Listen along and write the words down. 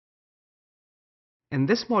In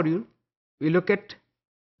this module, we look at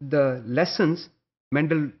the lessons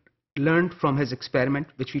Mendel learned from his experiment,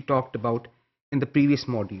 which we talked about in the previous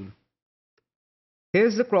module.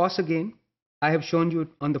 Here's the cross again. I have shown you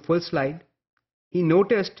on the full slide. He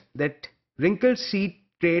noticed that wrinkled seed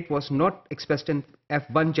trait was not expressed in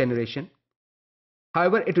F1 generation.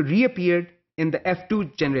 However, it reappeared in the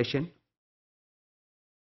F2 generation.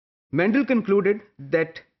 Mendel concluded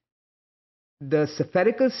that the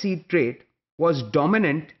spherical seed trait was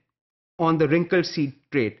dominant on the wrinkled seed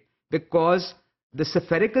trait because the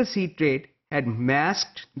spherical seed trait had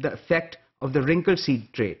masked the effect of the wrinkled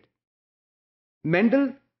seed trait.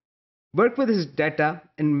 Mendel worked with his data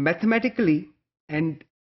and mathematically, and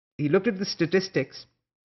he looked at the statistics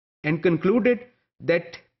and concluded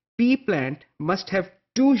that pea plant must have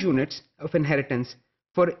 2 units of inheritance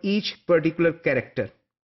for each particular character,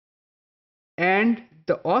 and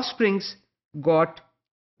the offsprings got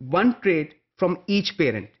 1 trait from each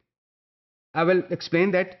parent. I will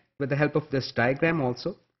explain that with the help of this diagram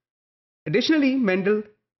also. Additionally, Mendel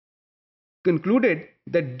concluded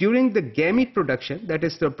that during the gamete production, that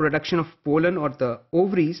is the production of pollen or the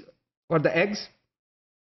ovaries or the eggs,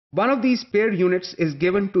 one of these pair units is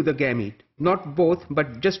given to the gamete, not both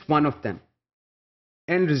but just one of them,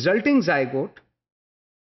 and resulting zygote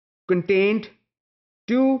contained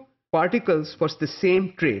 2 particles for the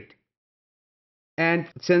same trait. And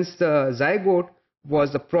since the zygote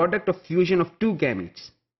was the product of fusion of 2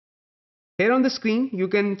 gametes, here on the screen you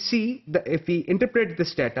can see that if we interpret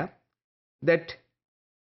this data, that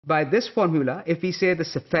by this formula, if we say the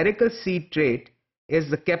spherical seed trait is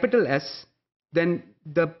the capital S, then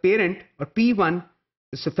the parent or P1,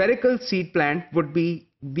 the spherical seed plant would be,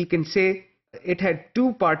 we can say it had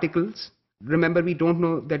 2 particles. Remember, we don't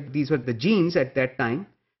know that these were the genes at that time.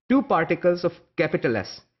 2 particles of capital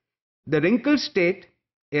S. The wrinkled state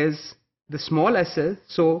is the small s's,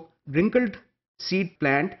 so wrinkled seed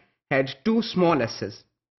plant had 2 small s's.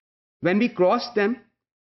 When we cross them,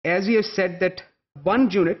 as we have said that 1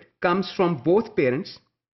 unit comes from both parents,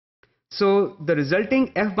 so the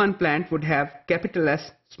resulting F1 plant would have capital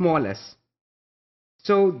S, small s.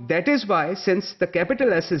 So that is why, since the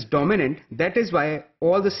capital S is dominant, that is why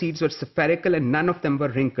all the seeds were spherical and none of them were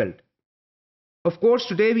wrinkled. Of course,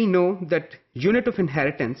 today we know that unit of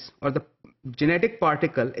inheritance or the genetic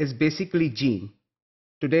particle is basically gene.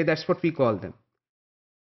 Today that's what we call them.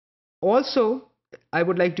 Also, I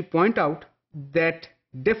would like to point out that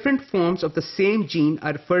different forms of the same gene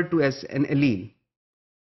are referred to as an allele.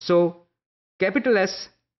 So capital S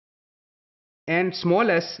and small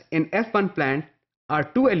s in F1 plant are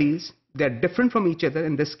 2 alleles. They are different from each other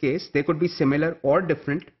in this case. They could be similar or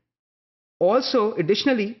different. Also,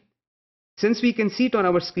 additionally, since we can see it on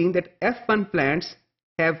our screen that F1 plants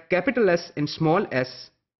have capital S and small s,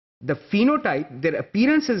 the phenotype, their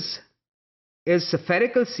appearance is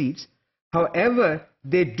spherical seeds. However,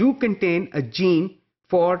 they do contain a gene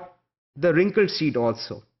for the wrinkled seed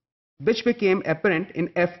also, which became apparent in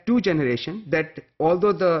F2 generation, that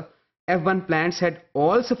although the F1 plants had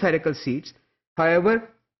all spherical seeds, however,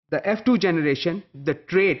 the F2 generation, the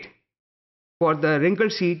trait for the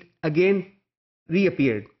wrinkled seed again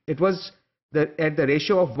reappeared. It was at the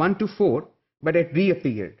ratio of 1:4, but it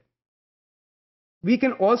reappeared. We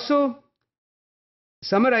can also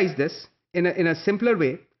summarize this in a simpler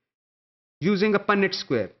way using a Punnett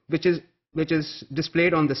square, which is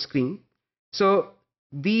displayed on the screen. So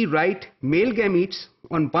we write male gametes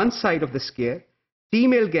on one side of the square,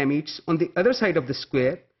 female gametes on the other side of the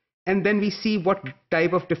square, and then we see what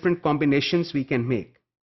type of different combinations we can make.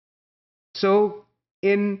 So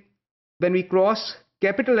when we cross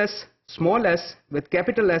capital S, small s with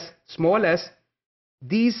capital S, small s,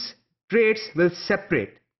 these traits will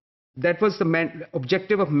separate. That was the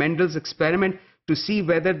objective of Mendel's experiment, to see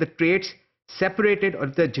whether the traits separated or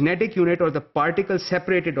the genetic unit or the particle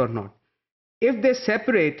separated or not. If they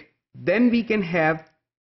separate, then we can have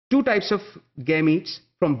 2 types of gametes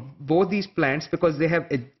from both these plants because they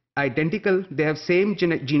have identical, they have same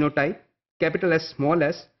genotype, capital S, small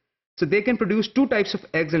s. So they can produce 2 types of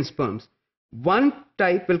eggs and sperms. One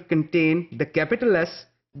type will contain the capital S,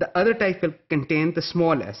 the other type will contain the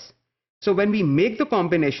small s. So when we make the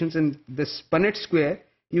combinations in this Punnett square,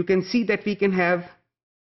 you can see that we can have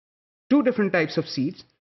 2 different types of seeds,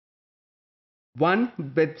 one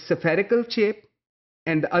with spherical shape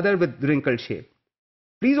and the other with wrinkled shape.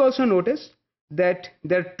 Please also notice that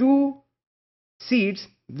there are 2 seeds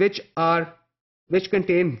which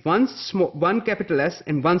contain one capital S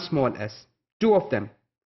and one small s, 2 of them.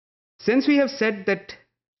 Since we have said that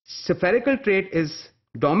spherical trait is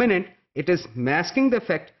dominant, it is masking the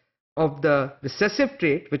effect of the recessive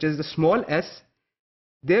trait, which is the small s,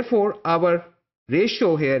 Therefore, our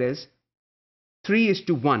ratio here is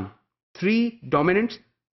 3:1, 3 dominant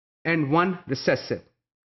and 1 recessive.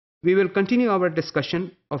 We will continue our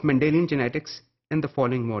discussion of Mendelian genetics in the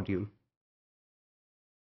following module.